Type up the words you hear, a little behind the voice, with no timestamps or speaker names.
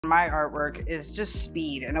My artwork is just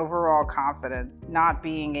speed and overall confidence. Not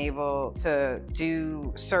being able to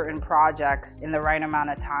do certain projects in the right amount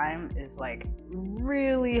of time is like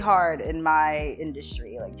really hard in my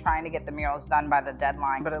industry, like trying to get the murals done by the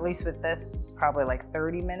deadline. But at least with this, it's probably like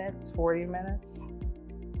 30 minutes, 40 minutes.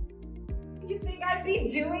 You think I'd be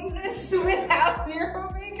doing this without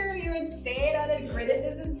Mural Maker? You would say it, I'd have gridded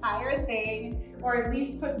this entire thing, or at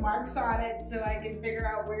least put marks on it so I could figure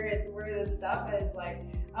out where the stuff is. Like,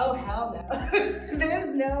 oh hell no.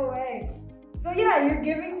 There's no way. So yeah, you're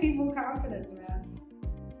giving people confidence, man.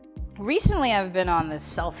 Recently, I've been on this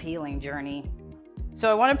self-healing journey.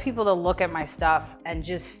 So I wanted people to look at my stuff and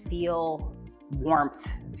just feel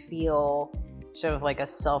warmth, feel sort of like a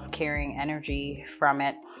self-caring energy from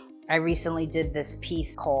it. I recently did this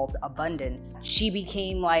piece called Abundance. She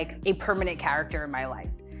became like a permanent character in my life.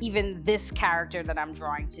 Even this character that I'm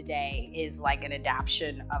drawing today is like an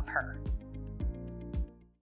adaptation of her.